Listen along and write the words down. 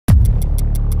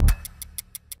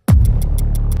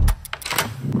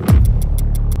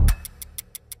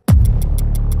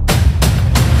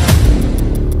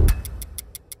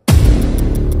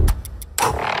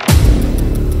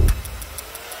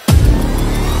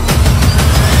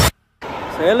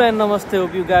Hello and नमस्ते,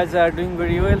 hope you guys are doing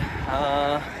very well.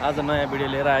 आज नयाँ भिडियो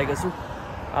लिएर आएको छु।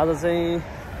 आज चाहिँ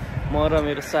म र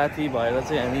मेरो साथी भएर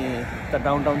चाहिँ हामी त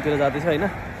डाउनटाउनतिर जाँदैछ होइन।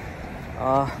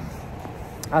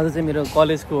 आज चाहिँ मेरो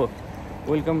कलेजको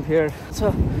वेलकम फेयर छ,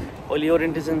 भोलि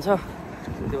ओरिएन्टेसन छ।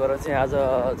 त्यही भएर चाहिँ आज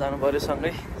जानु पऱ्यो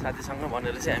सँगै साथीसँग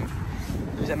भनेर चाहिँ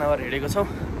हामी दुईजना भएर हिँडेको छौँ।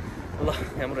 ल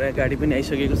हाम्रो यहाँ गाडी पनि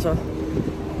आइसकेको छ।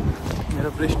 मेरो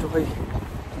पृष्ठ खै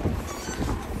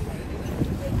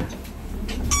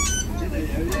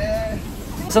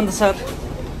सन्त सर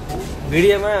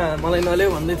भिडियोमा मलाई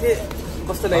नल्याउ भन्दै थिएँ।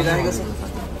 कस्तो लागिरहेको छ?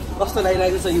 कस्तो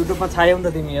लागिरहेको छ? युट्युबमा छायौ नि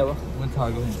त तिमी। अब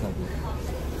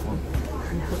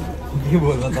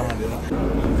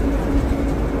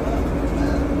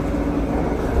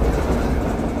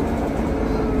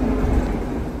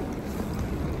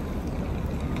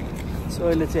सो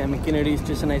अहिले चाहिँ हामी केनेडी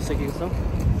स्टेसन आइसकेको छौँ।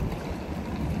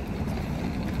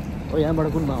 ओ यहाँबाट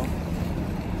कुनमा हो?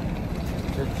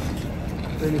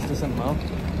 ट्रेन स्टेसनमा हो,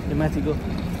 यो माथिको।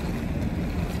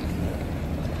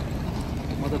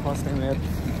 म त फर्स्ट टाइम यहाँ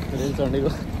रेल चढेको,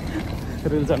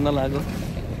 रेल चढ्न लाग्यो।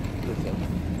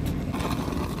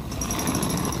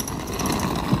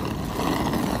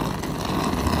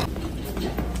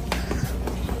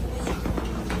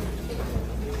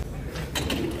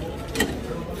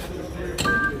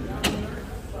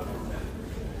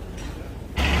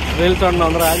 रेल चढ्न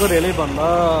भनेर आएको, रेलै बन्द।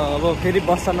 अब फेरि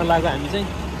बस चढ्न लाग्यो हामी चाहिँ।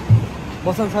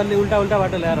 बसन सरले उल्टा उल्टा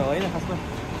बाटो ल्याएर हो होइन खासमा।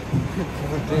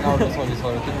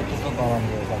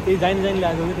 त्यही जाइन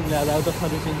ल्याएको कि तिमीले आज आउट अफ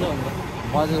सर्भिस हुन्छ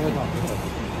भनेर।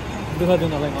 दुःख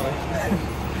दिनु मलाई मलाई।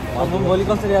 अब भोलि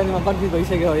कसरी आउने म कन्फ्युज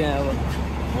भइसक्यो हो यहाँ। अब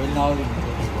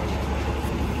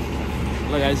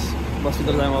ल गाइस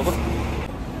बसभित्र जाउँ अब।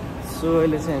 सो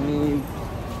अहिले चाहिँ हामी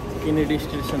केनेडी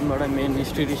स्टेसनबाट मेन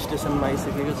स्ट्रिट स्टेसनमा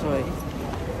आइसकेको छ है।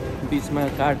 बिचमा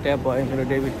कार्ड ट्याप भयो, मेरो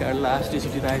डेबिट कार्ड लास्ट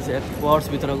स्थिति राखेको छ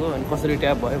पर्सभित्रको। अनि कसरी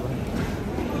ट्याप भयो भने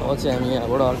अब चाहिँ हामी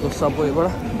यहाँबाट अर्को सबवेबाट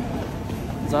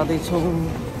जाँदैछौँ।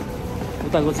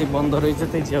 उताको चाहिँ बन्द रहेछ,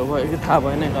 त्यही छेउ भयो कि थाहा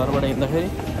भएन घरबाट हिँड्दाखेरि।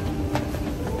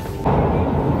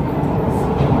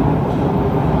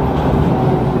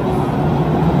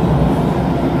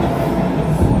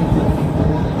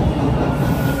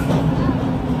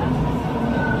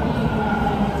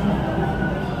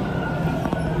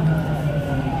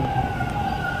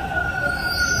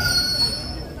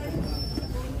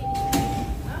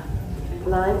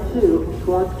 Line 2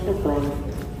 towards Kipling.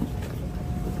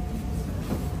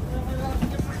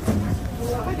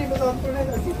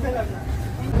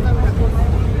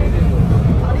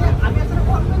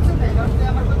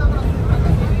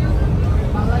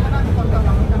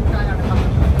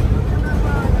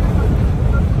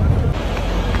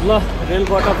 ल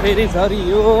रेलबाट फेरि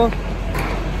झरियो।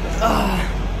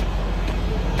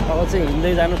 अब चाहिँ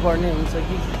हिँड्दै जानुपर्ने हुन्छ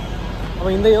कि अब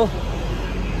हिँड्दै हो?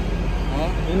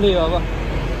 हिँड्दै हो अब।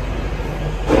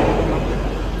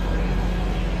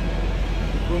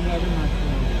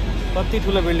 कति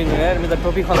ठुलो बिल्डिङ हो यार, मेरो त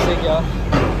टोपी खस्छ क्या।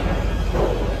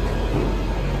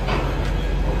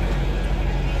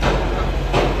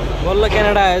 बल्ल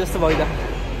क्यानाडा आयो जस्तो भयो त।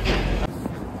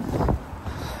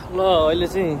 ल अहिले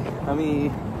चाहिँ हामी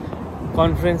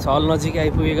कन्फरेन्स हल नजिक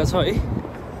आइपुगेका छौँ है।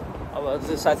 अब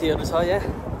चाहिँ साथीहरू छ यहाँ,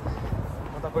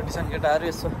 उतापट्टि केटाहरू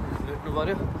यसो भेट्नु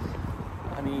पऱ्यो।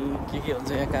 अनि के हुन्छ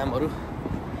यहाँ कामहरू,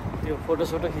 त्यो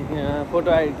फोटोसोटो फोटो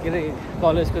के अरे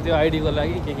कलेजको त्यो आइडीको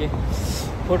लागि के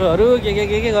फोटोहरू के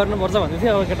गर्नुपर्छ भन्दै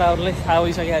थियो। अब केटाहरूलाई थाहा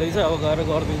भइसकेको रहेछ, अब गएर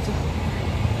गरिदिन्छु।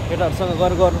 केटाहरूसँग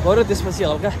गर्नु पऱ्यो, त्यसपछि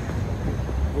हल्का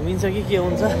घुमिन्छ कि के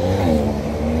हुन्छ।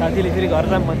 साथीले फेरि घर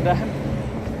राम भनिरहेको।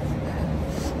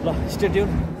 ल स्टे ट्युन।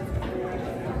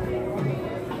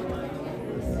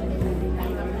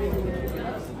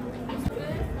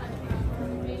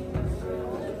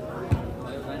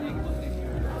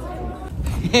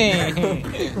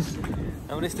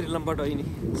 हाम्रो स्त्री लम्पट हो नि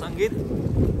सङ्गीत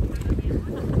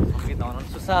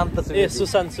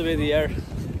सुशान्त सुवेदी यार।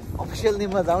 अफिसियल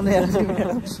निममा जाउँ न यार।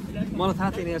 मलाई थाहा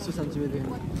थिएन यार सुशान्त सुवेदी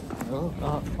हो।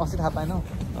 अस्ति थाहा पाएन।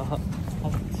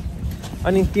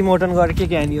 अनि टिमोटन गरेर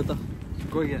के हानियो त?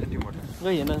 गइएन टिमोटन।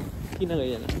 गइएन? किन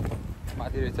गइएन?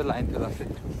 माथि रहेछ लाइन थियो जस्तै।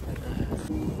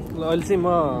 ल अहिले चाहिँ म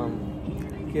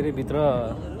के अरे भित्र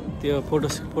त्यो फोटो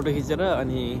खिचेर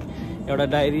अनि एउटा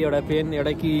डायरी, एउटा पेन,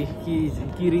 एउटा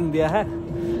की रिङ दिया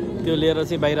त्यो लिएर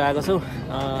चाहिँ बाहिर आएको छौँ।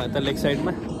 यता लेक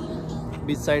साइडमा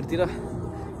बिच साइडतिर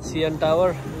सिएन टावर।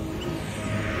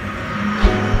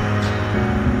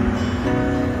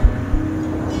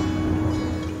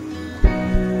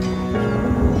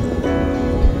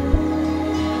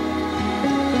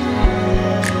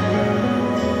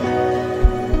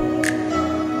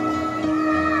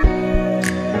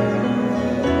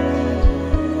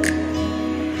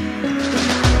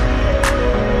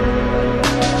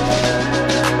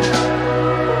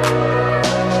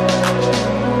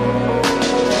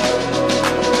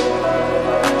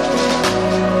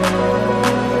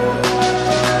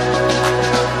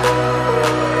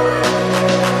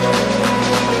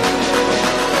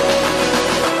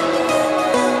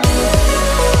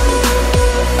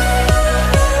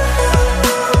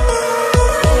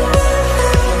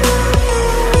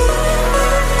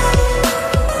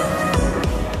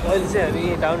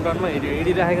 डाउन टाउनमा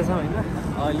हिँडिराखेका छौँ होइन।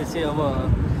 अहिले चाहिँ अब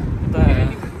यता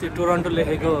त्यो टोरन्टो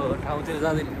लेखेको ठाउँतिर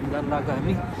जानु लाग्यो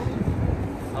हामी।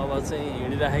 अब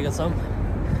चाहिँ हिँडिराखेका छौँ।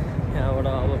 यहाँबाट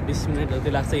अब 20 मिनट जति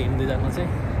लाग्छ हिँड्दै जान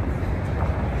चाहिँ।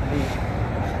 अनि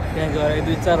त्यहाँ गएर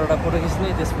 2-4वटा फोटो खिच्ने,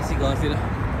 त्यसपछि घरतिर।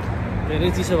 धेरै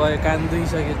चिसो भयो, कान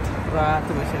दुखिसक्यो,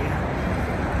 रातो भइसक्यो।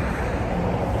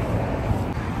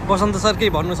 बसन्त सर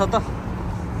केही भन्नु छ त?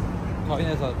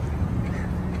 होइन सर,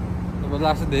 अब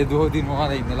लास्ट धेरै दुःख दिन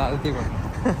मलाई हिँड्न लाग्यो त्यही भन्नु।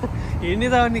 हिँड्ने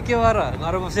त अनि के भएर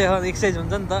घर बसेको एक्सर्साइज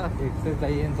हुन्छ नि त। एक्सर्साइज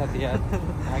चाहियो नि साथी यार।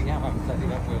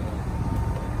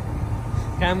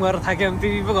 काम गरेर थाक्यो भने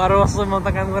तिमी पो घर बस्छौ, म त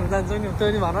काम गरेर जान्छु नि, त्यो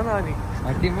नि भन न। अनि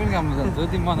तिमी पनि काममा जान्छौ,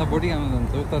 तिमीभन्दा बढी काममा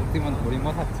जान्छौ, तर तिमीभन्दा बढी म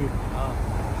थाक्छु।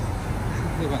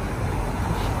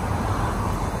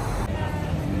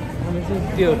 हामी चाहिँ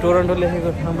त्यो टोरन्टो लेखेको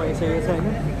ठाउँमा आइसकेको छ होइन।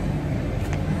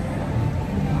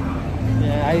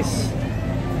 यहाँ आइस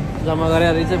जम्मा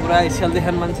गरेर चाहिँ पुरा आइस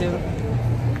खेल्दैछन् मान्छेहरू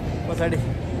पछाडि।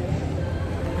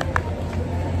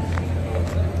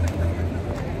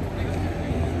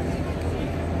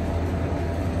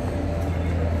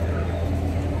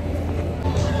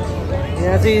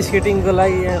 यहाँ चाहिँ स्केटिङको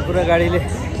लागि यहाँ पुरा गाडीले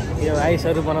यो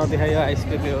आइसहरू बनाउँदै छ। यो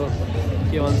आइसको त्यो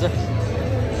के भन्छ,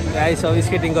 आइस अब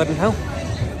स्केटिङ गर्ने ठाउँ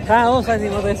कहाँ हो साथी?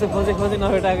 म त यसो खोजेँ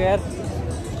नभेटाएको यार,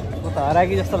 म त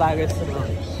हराएकी जस्तो लाग्यो यस्तो।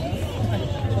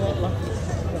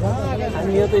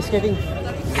 अनि यो त स्केटिङ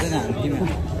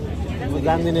म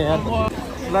जान्दिनँ यार।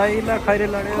 ल खैरे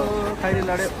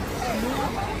लड्यो।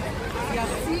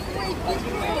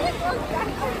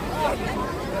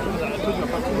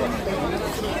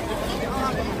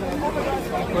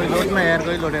 कोही लोड्न यार,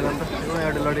 कोही लोडेन नि त,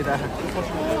 एउटा लडिरहेको।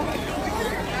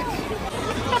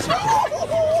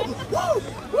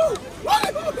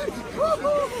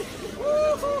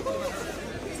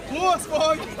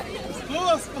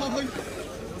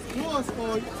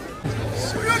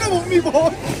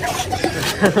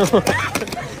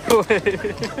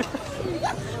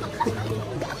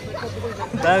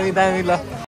 दामी ल।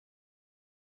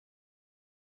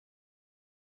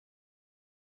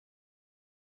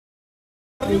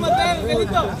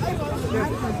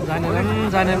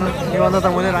 जानेन योभन्दा त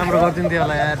मैले राम्रो गरिदिन्थेँ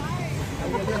होला यार।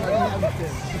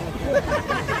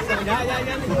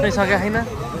 उठ्नै सकेको छैन।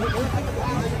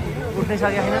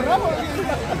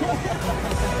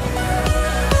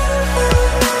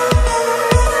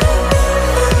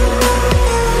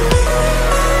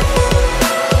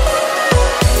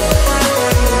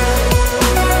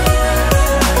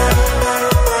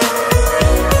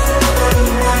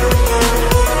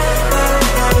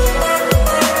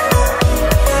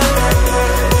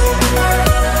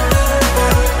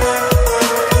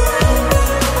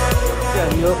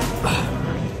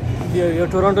 यो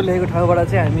टोरन्टो लेखेको ठाउँबाट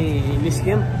चाहिँ हामी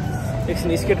निस्क्यौँ।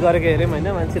 एकछिन स्केट गरेको हेऱ्यौँ होइन,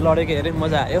 मान्छे लडेको हेऱ्यौँ,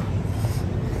 मजा आयो।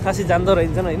 खासै जान्दो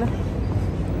रहेछन् होइन।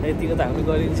 यतिको त हामी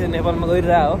गरिन्छ, नेपालमा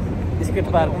गइरहेको हो स्केट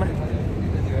पार्कमा।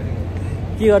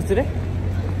 के गर्छु रे?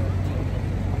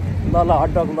 ल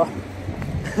हटडग ल।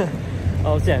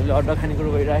 अब चाहिँ हामीले हटडग खानेकुरो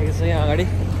गइरहेको छ। यहाँ अगाडि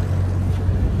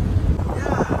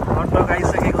हटडग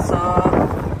आइसकेको छ।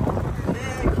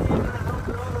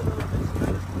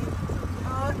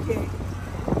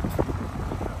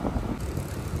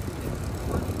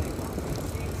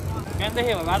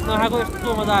 देखेँ भात नखाएको यस्तो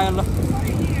मजा आयो। ल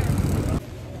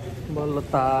बल्ल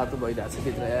तातो भइरहेको छ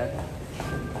भित्र यार।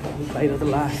 बाहिर त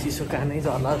लास्ट चिसो कानै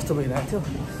झर्ला जस्तो भइरहेको थियो।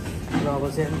 र अब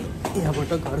चाहिँ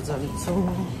यहाँबाट घर जान्छौँ।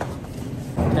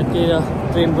 ठ्याक्कै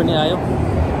ट्रेन पनि आयो।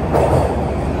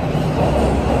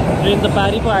 ट्रेन त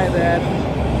पारी पो आयो त यार।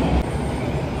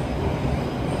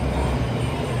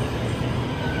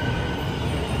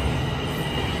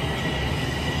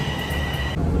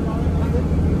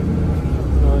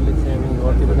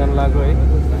 जानु लाग्यो है।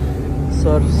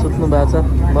 सर सुत्नु भएको छ,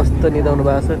 मस्त निदाउनु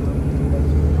भएको छ।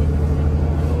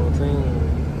 चाहिँ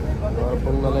घर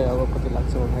पुग्नलाई अब कति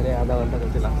लाग्छ भन्दाखेरि आधा घन्टा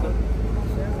जति लाग्छ,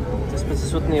 त्यसपछि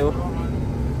सुत्ने हो।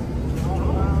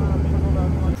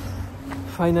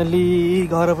 फाइनली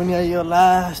घर पनि आइयो।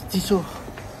 लास्ट चिसो,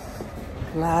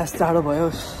 लास्ट जाडो भयो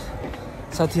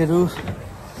साथीहरू।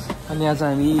 अनि आज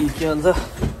हामी के भन्छ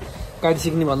गाडी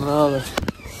सिक्ने भनेर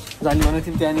जाने भनेको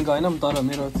थियौँ, त्यहाँदेखि गएनौँ। तर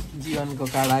मेरो जीवनको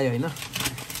कार्ड आयो होइन,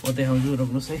 म देखाउँछु,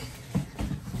 रोक्नुहोस् है।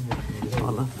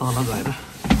 तल गएर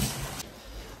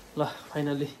ल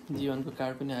फाइनली जीवनको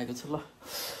कार्ड पनि आएको छ। ल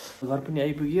घर पनि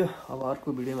आइपुग्यो। अब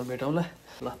अर्को भिडियोमा भेटौँला।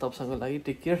 ल तबसँग लागि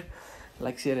take care.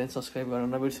 Like, share and subscribe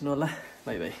गर्न नबिर्सिनु होला।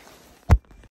 By by.